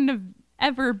rule wouldn't have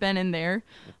ever been in there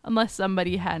unless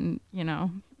somebody hadn't,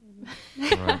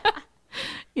 Right.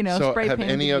 So spray have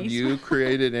painted any the of geese. you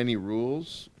created any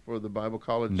rules for the Bible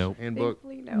college Nope. handbook?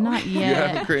 Thankfully, no. Not You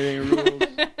haven't yet. created any rules?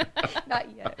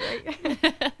 Not yet,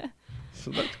 right?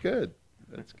 So that's good.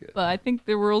 That's good. But I think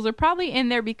the rules are probably in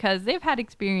there because they've had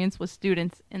experience with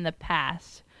students in the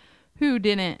past who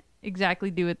didn't exactly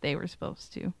do what they were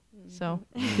supposed to. So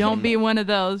don't be one of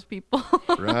those people.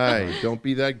 Right. Don't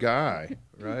be that guy.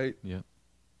 Right. Yep.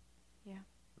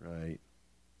 Right.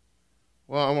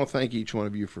 Well, I want to thank each one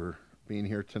of you for being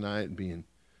here tonight and being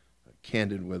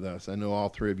candid with us. I know all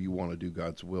three of you want to do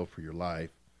God's will for your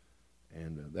life,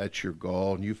 and that's your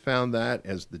goal. And you found that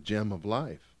as the gem of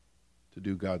life, to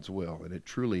do God's will, and it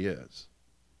truly is.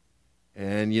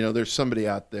 And, there's somebody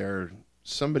out there,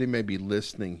 somebody may be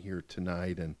listening here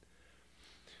tonight, and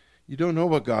you don't know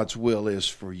what God's will is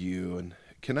for you. And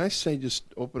can I say, just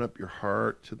open up your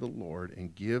heart to the Lord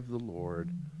and give the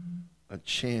Lord a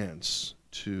chance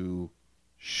to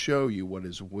show you what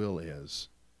his will is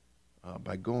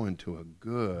by going to a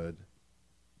good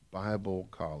Bible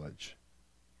college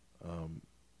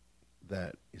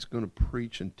that is going to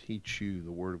preach and teach you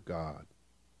the Word of God.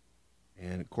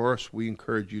 And, of course, we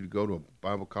encourage you to go to a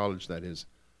Bible college that has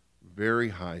very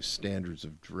high standards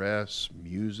of dress,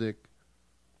 music,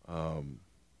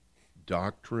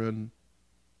 doctrine.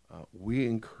 We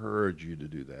encourage you to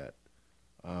do that.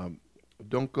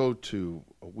 Don't go to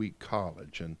a weak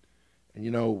college. And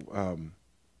you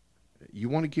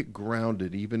want to get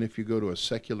grounded. Even if you go to a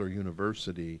secular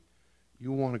university,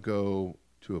 you want to go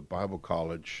to a Bible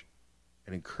college,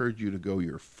 and encourage you to go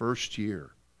your first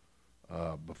year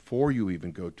before you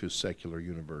even go to a secular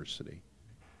university.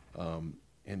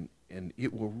 And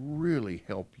it will really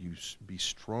help you be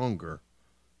stronger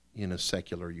in a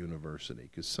secular university,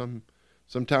 because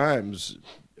sometimes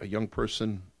a young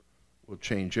person will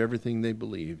change everything they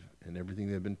believe and everything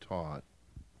they've been taught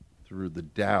through the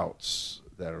doubts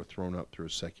that are thrown up through a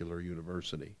secular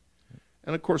university.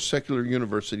 And of course, secular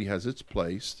university has its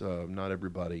place. Not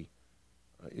everybody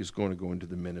is going to go into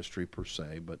the ministry per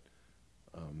se, but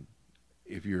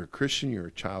if you're a Christian, you're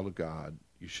a child of God,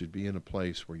 you should be in a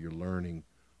place where you're learning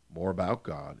more about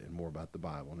God and more about the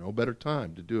Bible. No better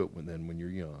time to do it than when you're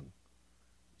young.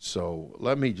 So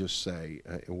let me just say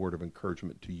a word of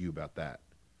encouragement to you about that.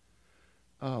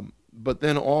 But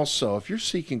then also, if you're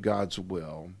seeking God's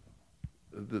will,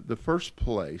 the first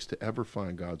place to ever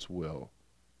find God's will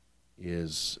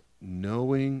is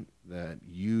knowing that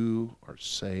you are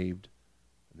saved,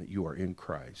 that you are in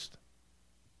Christ.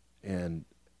 And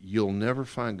you'll never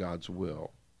find God's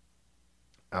will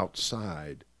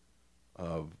outside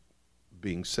of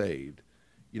being saved.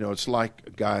 It's like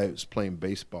a guy who's playing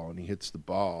baseball and he hits the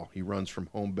ball. He runs from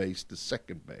home base to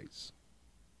second base.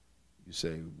 You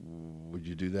say, would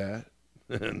you do that?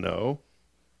 No.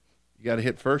 You got to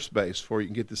hit first base before you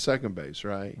can get to second base,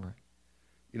 right?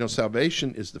 Right.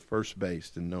 Salvation is the first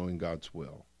base in knowing God's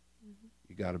will. Mm-hmm.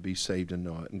 You got to be saved and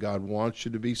know it. And God wants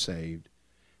you to be saved.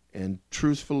 And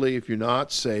truthfully, if you're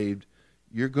not saved,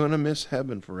 you're going to miss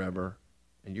heaven forever.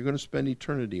 And you're going to spend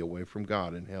eternity away from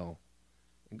God in hell.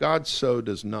 And God so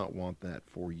does not want that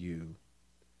for you.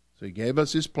 So he gave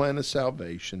us his plan of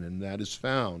salvation, and that is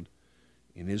found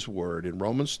in his word. In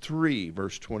Romans 3,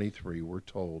 verse 23, we're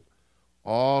told,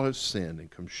 all have sinned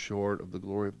and come short of the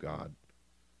glory of God.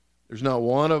 There's not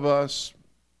one of us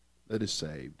that is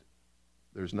saved.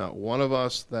 There's not one of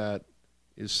us that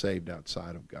is saved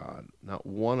outside of God. Not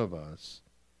one of us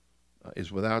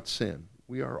is without sin.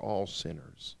 We are all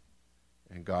sinners.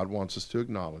 And God wants us to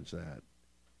acknowledge that.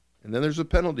 And then there's a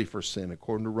penalty for sin,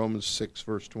 according to Romans 6,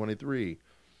 verse 23.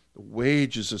 The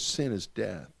wages of sin is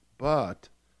death, but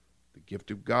the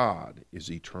gift of God is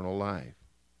eternal life.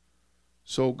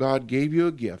 So God gave you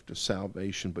a gift of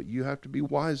salvation, but you have to be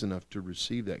wise enough to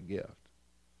receive that gift.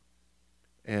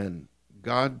 And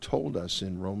God told us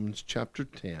in Romans chapter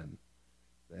 10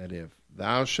 that if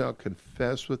thou shalt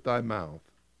confess with thy mouth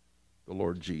the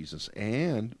Lord Jesus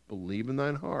and believe in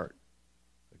thine heart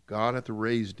that God hath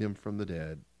raised him from the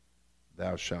dead,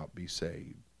 thou shalt be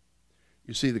saved.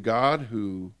 You see, the God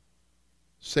who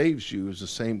saves you is the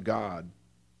same God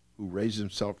who raised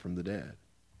himself from the dead.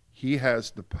 He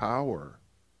has the power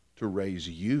to raise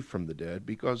you from the dead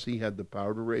because he had the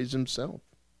power to raise himself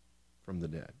from the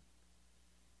dead.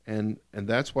 And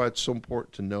that's why it's so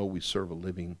important to know we serve a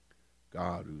living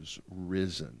God who's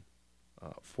risen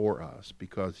for us,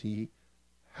 because he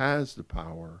has the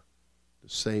power to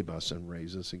save us and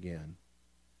raise us again.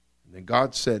 And then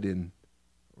God said in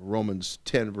Romans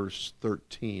 10, verse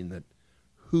 13, that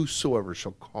whosoever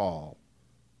shall call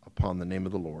upon the name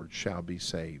of the Lord shall be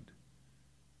saved.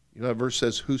 You know, that verse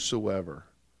says whosoever.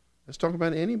 Let's talk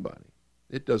about anybody.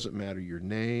 It doesn't matter your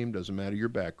name, doesn't matter your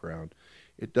background.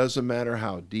 It doesn't matter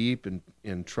how deep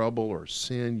in trouble or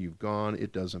sin you've gone.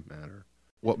 It doesn't matter.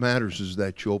 What matters is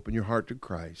that you open your heart to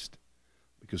Christ,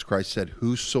 because Christ said,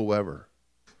 whosoever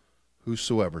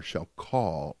shall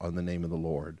call on the name of the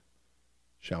Lord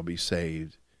shall be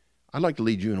saved. I'd like to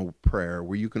lead you in a prayer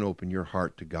where you can open your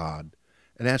heart to God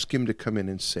and ask him to come in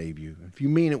and save you. If you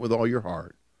mean it with all your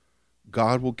heart,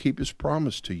 God will keep his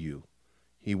promise to you.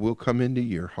 He will come into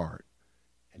your heart,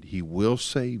 and he will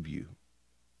save you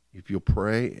if you'll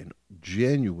pray and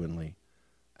genuinely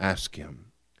ask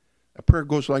him. A prayer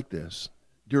goes like this.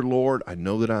 Dear Lord, I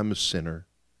know that I'm a sinner,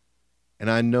 and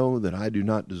I know that I do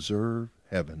not deserve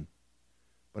heaven,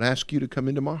 but I ask you to come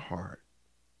into my heart,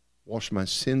 wash my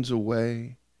sins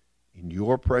away in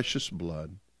your precious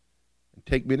blood, and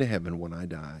take me to heaven when I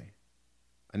die.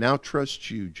 I now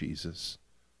trust you, Jesus,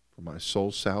 for my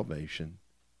soul's salvation,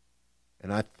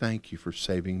 and I thank you for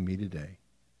saving me today.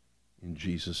 In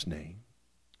Jesus' name.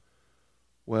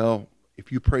 Well,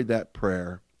 if you prayed that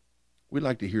prayer, we'd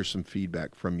like to hear some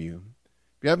feedback from you.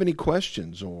 If you have any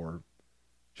questions or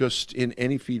just in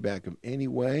any feedback of any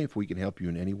way, if we can help you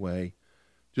in any way,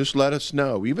 just let us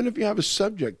know. Even if you have a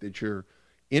subject that you're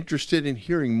interested in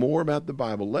hearing more about the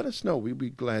Bible, let us know. We'd be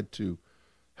glad to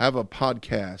have a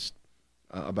podcast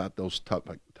about those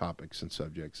topics and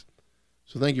subjects.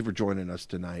 So thank you for joining us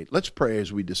tonight. Let's pray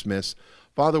as we dismiss.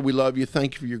 Father, we love you.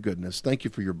 Thank you for your goodness. Thank you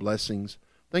for your blessings.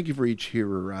 Thank you for each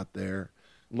hearer out there.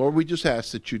 Lord, we just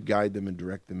ask that you'd guide them and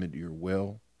direct them into your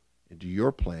will, into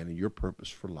your plan and your purpose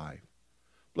for life.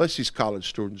 Bless these college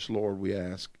students, Lord, we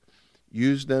ask.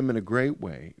 Use them in a great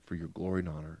way for your glory and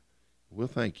honor. We'll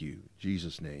thank you. In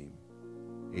Jesus' name,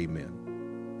 amen.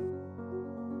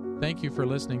 Thank you for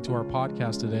listening to our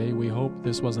podcast today. We hope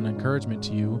this was an encouragement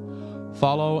to you.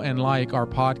 Follow and like our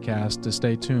podcast to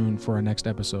stay tuned for our next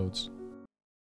episodes.